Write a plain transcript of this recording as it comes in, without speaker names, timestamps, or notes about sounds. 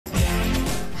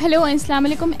Hello and Assalamu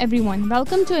alaikum everyone.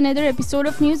 Welcome to another episode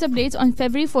of News Updates on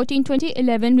February 14,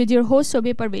 2011 with your host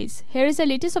Sobe Parvez. Here is the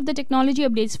latest of the technology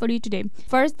updates for you today.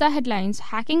 First, the headlines.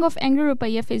 Hacking of Angry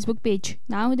Rupaiya Facebook page.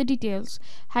 Now the details.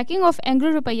 Hacking of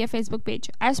Angry Rupaiya Facebook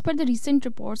page. As per the recent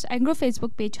reports, Angry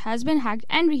Facebook page has been hacked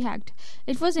and rehacked.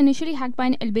 It was initially hacked by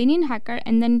an Albanian hacker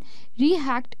and then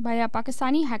rehacked by a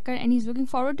Pakistani hacker, and he's looking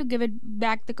forward to give it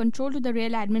back the control to the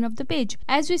real admin of the page.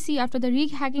 As we see, after the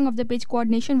rehacking of the page,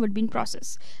 coordination would be in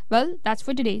process. Well, that's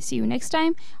for today. See you next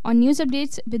time on News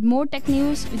Updates with more tech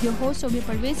news with your host Sobe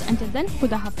Parvez. Until then,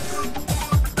 Khuda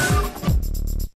Hafiz.